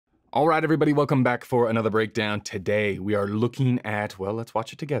All right, everybody, welcome back for another breakdown. Today we are looking at, well, let's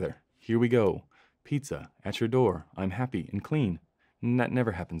watch it together. Here we go. Pizza at your door. I'm happy and clean. That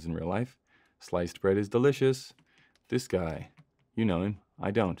never happens in real life. Sliced bread is delicious. This guy, you know him,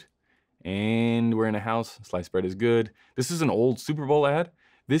 I don't. And we're in a house. Sliced bread is good. This is an old Super Bowl ad.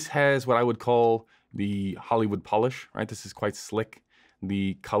 This has what I would call the Hollywood polish, right? This is quite slick.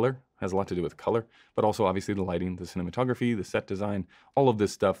 The color has a lot to do with color, but also obviously the lighting, the cinematography, the set design, all of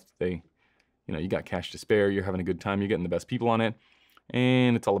this stuff. You got cash to spare, you're having a good time, you're getting the best people on it,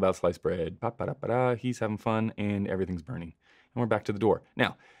 and it's all about sliced bread. Ba-ba-da-ba-da, he's having fun, and everything's burning. And we're back to the door.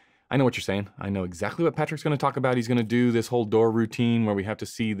 Now, I know what you're saying. I know exactly what Patrick's gonna talk about. He's gonna do this whole door routine where we have to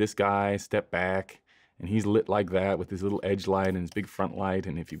see this guy step back, and he's lit like that with his little edge light and his big front light,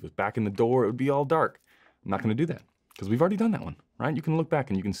 and if he was back in the door, it would be all dark. I'm not gonna do that, because we've already done that one, right? You can look back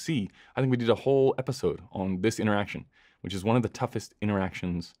and you can see, I think we did a whole episode on this interaction, which is one of the toughest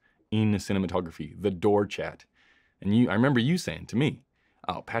interactions in cinematography, the door chat. And I remember you saying to me,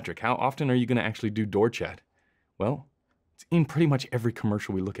 oh, Patrick, how often are you gonna actually do door chat? Well, it's in pretty much every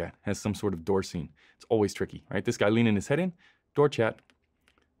commercial we look at, has some sort of door scene. It's always tricky, right? This guy leaning his head in, door chat.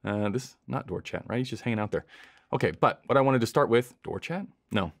 This, not door chat, right? He's just hanging out there. Okay, but what I wanted to start with, door chat?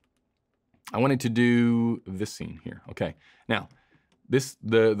 No. I wanted to do this scene here, okay. Now,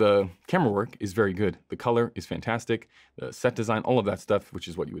 the camera work is very good. The color is fantastic. The set design, all of that stuff, which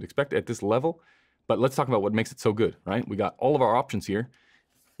is what you would expect at this level. But let's talk about what makes it so good, right? We got all of our options here.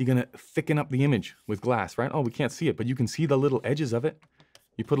 You're gonna thicken up the image with glass, right? Oh, we can't see it, but you can see the little edges of it.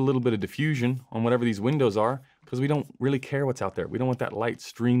 You put a little bit of diffusion on whatever these windows are, because we don't really care what's out there. We don't want that light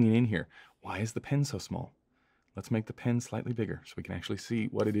streaming in here. Why is the pen so small? Let's make the pen slightly bigger so we can actually see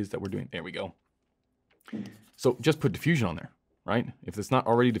what it is that we're doing. There we go. So just put diffusion on there, right? If it's not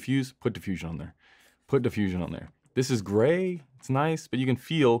already diffused, put diffusion on there. Put diffusion on there. This is gray, it's nice, but you can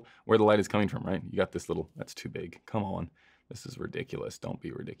feel where the light is coming from, right? You got this little, that's too big, come on. This is ridiculous, don't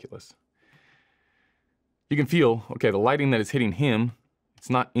be ridiculous. You can feel, okay, the lighting that is hitting him, it's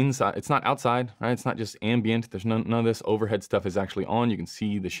not inside, it's not outside, right? It's not just ambient. There's none of this overhead stuff is actually on. You can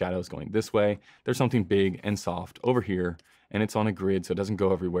see the shadows going this way. There's something big and soft over here, and it's on a grid, so it doesn't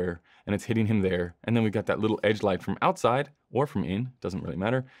go everywhere, and it's hitting him there. And then we've got that little edge light from outside or from in, doesn't really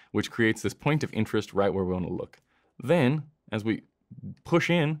matter, which creates this point of interest right where we want to look. Then, as we push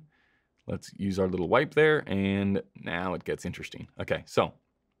in, let's use our little wipe there, and now it gets interesting. Okay, so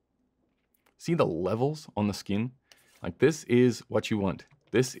see the levels on the skin? Like, this is what you want.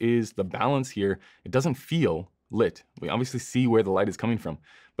 This is the balance here. It doesn't feel lit. We obviously see where the light is coming from,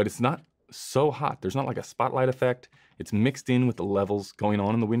 but it's not so hot. There's not like a spotlight effect. It's mixed in with the levels going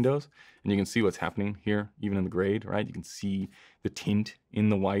on in the windows, and you can see what's happening here, even in the grade, right? You can see the tint in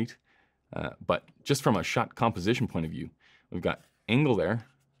the white, but just from a shot composition point of view, we've got angle there,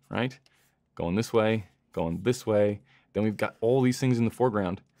 right? Going this way, going this way. Then we've got all these things in the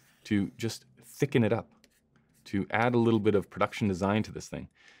foreground to just thicken it up, to add a little bit of production design to this thing.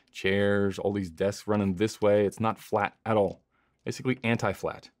 Chairs, all these desks running this way. It's not flat at all. Basically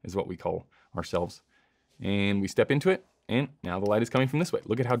anti-flat is what we call ourselves. And we step into it, and now the light is coming from this way.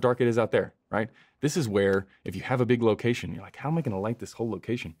 Look at how dark it is out there, right? This is where, if you have a big location, you're like, how am I gonna light this whole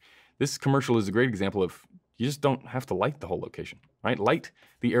location? This commercial is a great example of, you just don't have to light the whole location, right? Light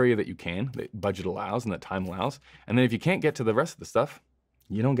the area that you can, that budget allows and that time allows. And then if you can't get to the rest of the stuff,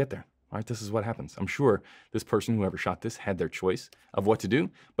 you don't get there. All right, this is what happens. I'm sure this person, whoever shot this, had their choice of what to do,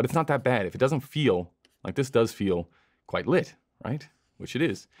 but it's not that bad. If it doesn't feel, like this does feel quite lit, right? Which it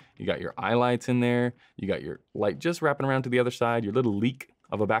is. You got your eye lights in there. You got your light just wrapping around to the other side, your little leak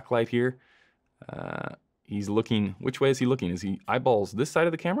of a backlight here. He's looking, which way is he looking? Is he eyeballs this side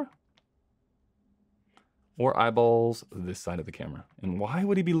of the camera? Or eyeballs this side of the camera? And why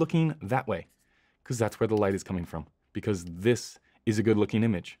would he be looking that way? Because that's where the light is coming from. Because this is a good looking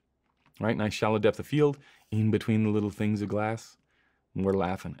image. Right, nice shallow depth of field in between the little things of glass. And we're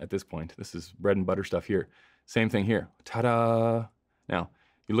laughing at this point. This is bread and butter stuff here. Same thing here. Ta-da! Now,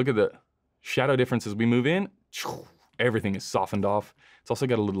 you look at the shadow difference as we move in. Everything is softened off. It's also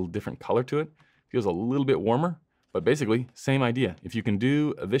got a little different color to it. Feels a little bit warmer, but basically same idea. If you can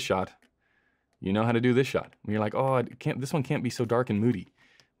do this shot, you know how to do this shot. When you're like, oh, this one can't be so dark and moody.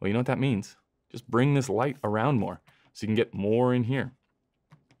 Well, you know what that means? Just bring this light around more so you can get more in here.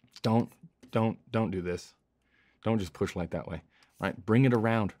 Don't do this. Don't just push light that way, right? Bring it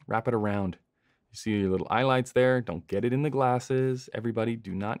around, wrap it around. You see your little highlights there. Don't get it in the glasses. Everybody,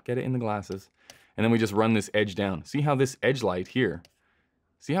 do not get it in the glasses. And then we just run this edge down. See how this edge light here,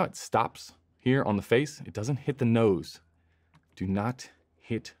 see how it stops here on the face? It doesn't hit the nose. Do not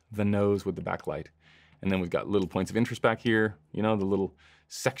hit the nose with the backlight. And then we've got little points of interest back here, you know, the little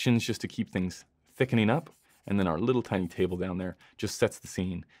sections just to keep things thickening up. And then our little tiny table down there just sets the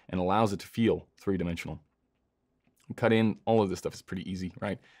scene and allows it to feel three-dimensional. Cut in, all of this stuff is pretty easy,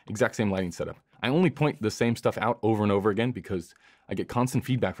 right? Exact same lighting setup. I only point the same stuff out over and over again because I get constant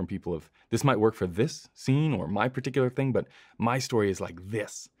feedback from people of this might work for this scene or my particular thing, but my story is like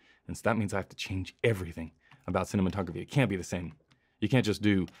this. And so that means I have to change everything about cinematography. It can't be the same. You can't just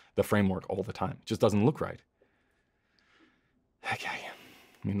do the framework all the time. It just doesn't look right. Okay.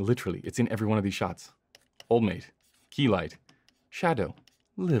 I mean, literally, it's in every one of these shots. Old mate, key light, shadow,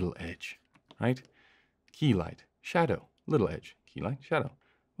 little edge, right? Key light, shadow, little edge, key light, shadow,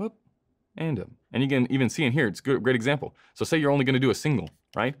 whoop, and you can even see in here, it's a great example. So say you're only gonna do a single,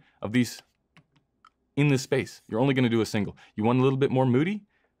 right? Of these in this space, you're only gonna do a single. You want a little bit more moody?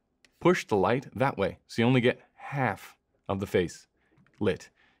 Push the light that way. So you only get half of the face lit.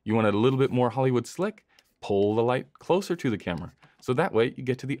 You want it a little bit more Hollywood slick? Pull the light closer to the camera. So that way you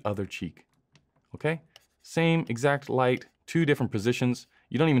get to the other cheek, okay? Same exact light, two different positions.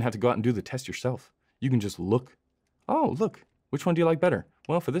 You don't even have to go out and do the test yourself. You can just look. Oh, look, which one do you like better?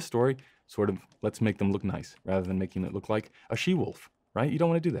 Well, for this story, sort of, let's make them look nice rather than making it look like a she-wolf, right? You don't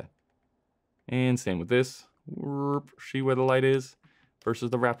want to do that. And same with this. See where the light is versus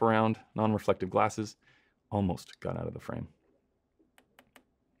the wraparound, non-reflective glasses. Almost got out of the frame.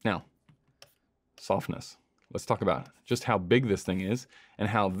 Now, softness. Let's talk about just how big this thing is and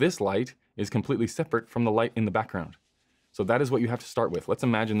how this light is completely separate from the light in the background. So that is what you have to start with. Let's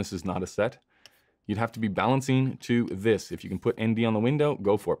imagine this is not a set. You'd have to be balancing to this. If you can put ND on the window,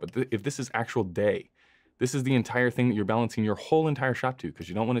 go for it. But if this is actual day, this is the entire thing that you're balancing your whole entire shot to, because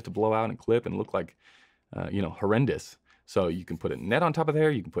you don't want it to blow out and clip and look like, horrendous. So you can put a net on top of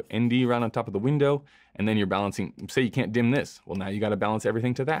there, you can put ND right on top of the window, and then you're balancing, say you can't dim this. Well, now you gotta balance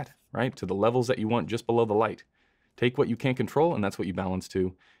everything to that, right? To the levels that you want just below the light. Take what you can't control, and that's what you balance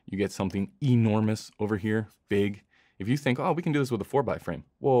to. You get something enormous over here, big. If you think, oh, we can do this with a 4x frame.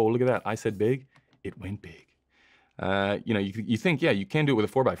 Whoa, look at that, I said big, it went big. You think, yeah, you can do it with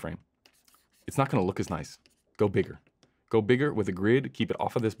a 4x frame. It's not gonna look as nice. Go bigger. Go bigger with a grid, keep it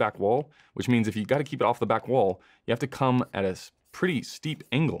off of this back wall, which means if you gotta keep it off the back wall, you have to come at a pretty steep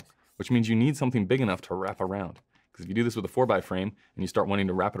angle, which means you need something big enough to wrap around. Because if you do this with a 4x frame and you start wanting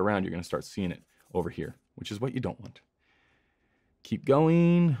to wrap it around, you're gonna start seeing it over here, which is what you don't want. Keep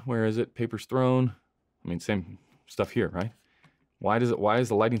going, where is it? Paper's thrown. I mean, same stuff here, right? Why is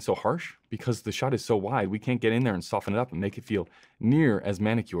the lighting so harsh? Because the shot is so wide, we can't get in there and soften it up and make it feel near as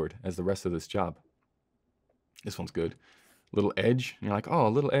manicured as the rest of this job. This one's good. Little edge, and you're like, oh, a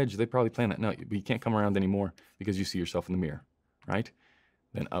little edge, they probably planned that. No, but you can't come around anymore because you see yourself in the mirror, right?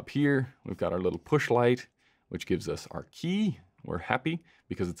 Then up here, we've got our little push light, which gives us our key. We're happy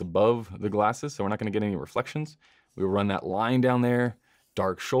because it's above the glasses, so we're not gonna get any reflections. We'll run that line down there,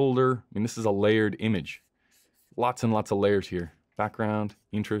 dark shoulder. I mean, this is a layered image. Lots and lots of layers here. Background,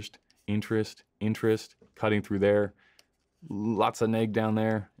 interest, interest, interest, cutting through there. Lots of neg down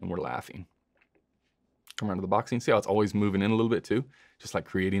there, and we're laughing. Come around to the boxing. See how it's always moving in a little bit too? Just like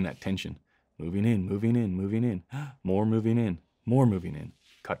creating that tension. Moving in, moving in, moving in. More moving in, more moving in.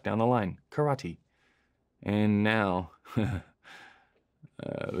 Cut down the line. Karate. And now,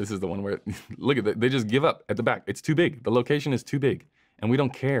 this is the one where, look at that. They just give up at the back. It's too big. The location is too big. And we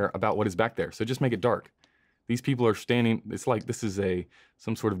don't care about what is back there. So just make it dark. These people are standing, it's like this is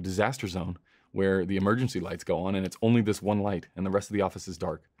some sort of disaster zone where the emergency lights go on and it's only this one light and the rest of the office is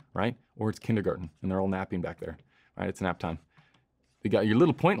dark, right? Or it's kindergarten and they're all napping back there, right? It's nap time. You got your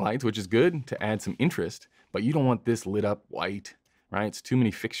little point lights, which is good to add some interest, but you don't want this lit up white, right? It's too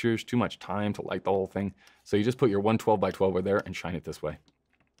many fixtures, too much time to light the whole thing. So you just put your 112x12 over there and shine it this way.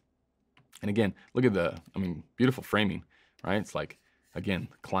 And again, look at beautiful framing, right? It's like, again,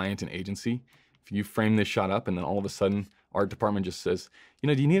 client and agency. If you frame this shot up and then all of a sudden art department just says,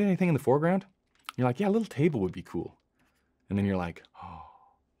 do you need anything in the foreground? You're like, yeah, a little table would be cool. And then you're like, oh,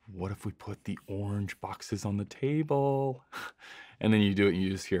 what if we put the orange boxes on the table? And then you do it and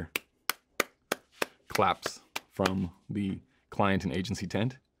you just hear claps from the client and agency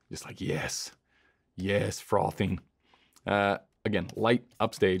tent. Just like, yes, yes, frothing. Again, light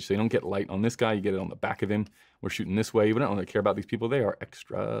upstage, so you don't get light on this guy, you get it on the back of him. We're shooting this way, we don't really care about these people, they are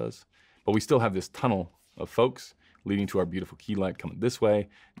extras. But we still have this tunnel of folks leading to our beautiful key light coming this way.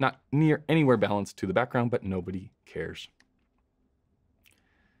 Not near anywhere balanced to the background, but nobody cares.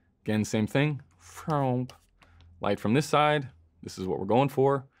 Again, same thing. Light from this side. This is what we're going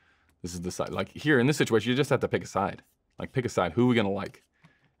for. This is the side. Like here in this situation, you just have to pick a side. Like pick a side. Who are we gonna like?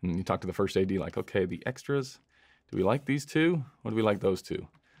 And you talk to the first AD like, okay, the extras. Do we like these two? Or do we like those two?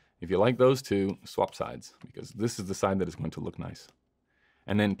 If you like those two, swap sides because this is the side that is going to look nice.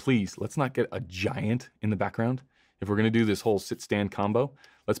 And then please, let's not get a giant in the background. If we're gonna do this whole sit-stand combo,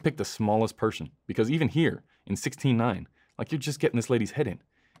 let's pick the smallest person. Because even here, in 16:9, like you're just getting this lady's head in.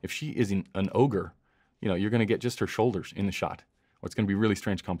 If she is an ogre, you know, you're gonna get just her shoulders in the shot, or it's gonna be really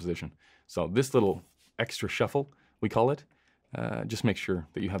strange composition. So this little extra shuffle, we call it, just make sure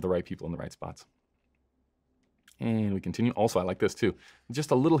that you have the right people in the right spots. And we continue. Also, I like this too.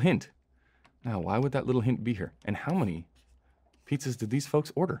 Just a little hint. Now, why would that little hint be here? And how many pizzas did these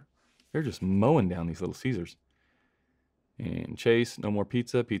folks order? They're just mowing down these little Caesars. And Chase, no more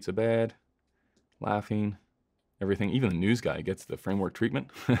pizza, pizza bad, laughing, everything. Even the news guy gets the framework treatment.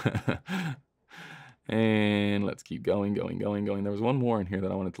 And let's keep going. There was one more in here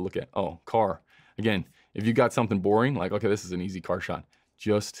that I wanted to look at. Oh, car. Again, if you got something boring, like, okay, this is an easy car shot,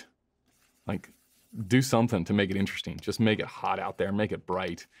 just like do something to make it interesting. Just make it hot out there, make it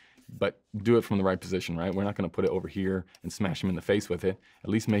bright, but do it from the right position, right? We're not gonna put it over here and smash him in the face with it. At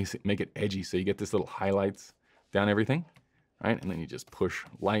least make it edgy so you get this little highlights down everything, right? And then you just push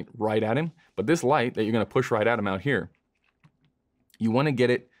light right at him. But this light that you're gonna push right at him out here, you wanna get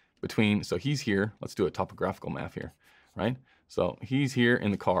it between, so he's here, let's do a topographical map here, right? So he's here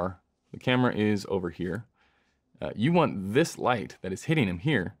in the car, the camera is over here. You want this light that is hitting him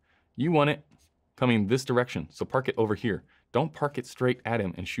here, you want it coming this direction, so park it over here. Don't park it straight at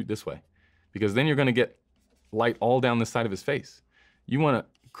him and shoot this way, because then you're gonna get light all down the side of his face. You wanna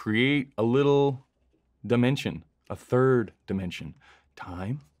create a little dimension, a third dimension.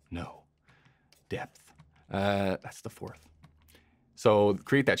 Time? No. Depth. That's the fourth. So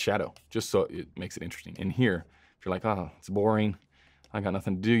create that shadow, just so it makes it interesting. And here, if you're like, oh, it's boring, I got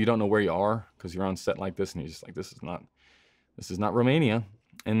nothing to do, you don't know where you are, because you're on set like this, and you're just like, this is not Romania.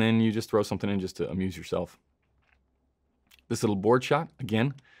 And then you just throw something in just to amuse yourself. This little board shot,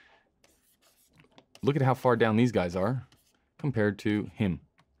 again, look at how far down these guys are compared to him,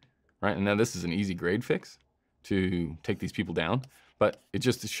 right? And now this is an easy grade fix to take these people down, but it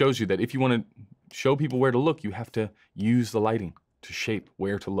just shows you that if you want to show people where to look, you have to use the lighting to shape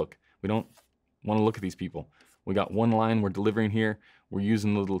where to look. We don't want to look at these people. We got one line we're delivering here. We're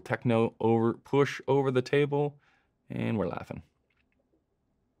using the little techno push over the table, and we're laughing.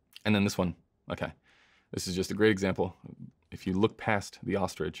 And then this one, okay. This is just a great example. If you look past the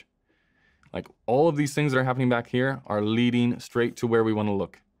ostrich, like all of these things that are happening back here are leading straight to where we want to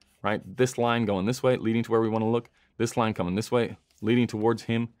look, right? This line going this way, leading to where we want to look. This line coming this way, leading towards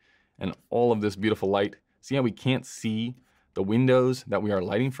him, and all of this beautiful light. See how we can't see the windows that we are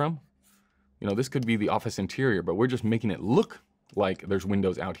lighting from? You know, this could be the office interior, but we're just making it look like there's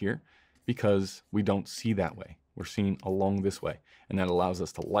windows out here because we don't see that way. We're seeing along this way, and that allows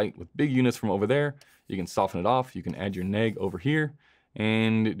us to light with big units from over there. You can soften it off. You can add your neg over here.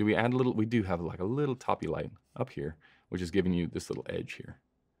 And do we add a little? We do have like a little toppy light up here, which is giving you this little edge here.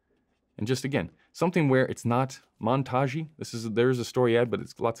 And just again, something where it's not montagey. There's a story ad, but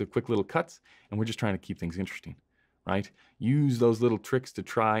it's lots of quick little cuts, and we're just trying to keep things interesting, right? Use those little tricks to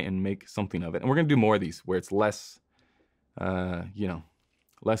try and make something of it. And we're gonna do more of these where it's less, you know,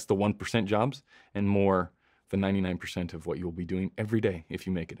 less the 1% jobs and more the 99% of what you'll be doing every day if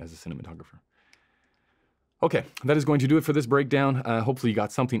you make it as a cinematographer. Okay, that is going to do it for this breakdown. Hopefully you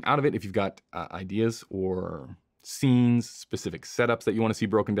got something out of it. If you've got ideas or scenes, specific setups that you want to see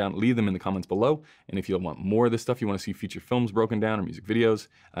broken down, leave them in the comments below. And if you want more of this stuff, you want to see feature films broken down or music videos,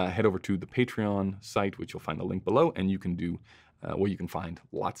 head over to the Patreon site, which you'll find the link below, and you can do, well, you can find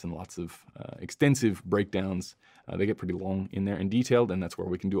lots and lots of extensive breakdowns. They get pretty long in there and detailed, and that's where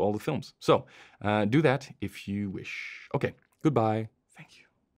we can do all the films. So do that if you wish. Okay, goodbye.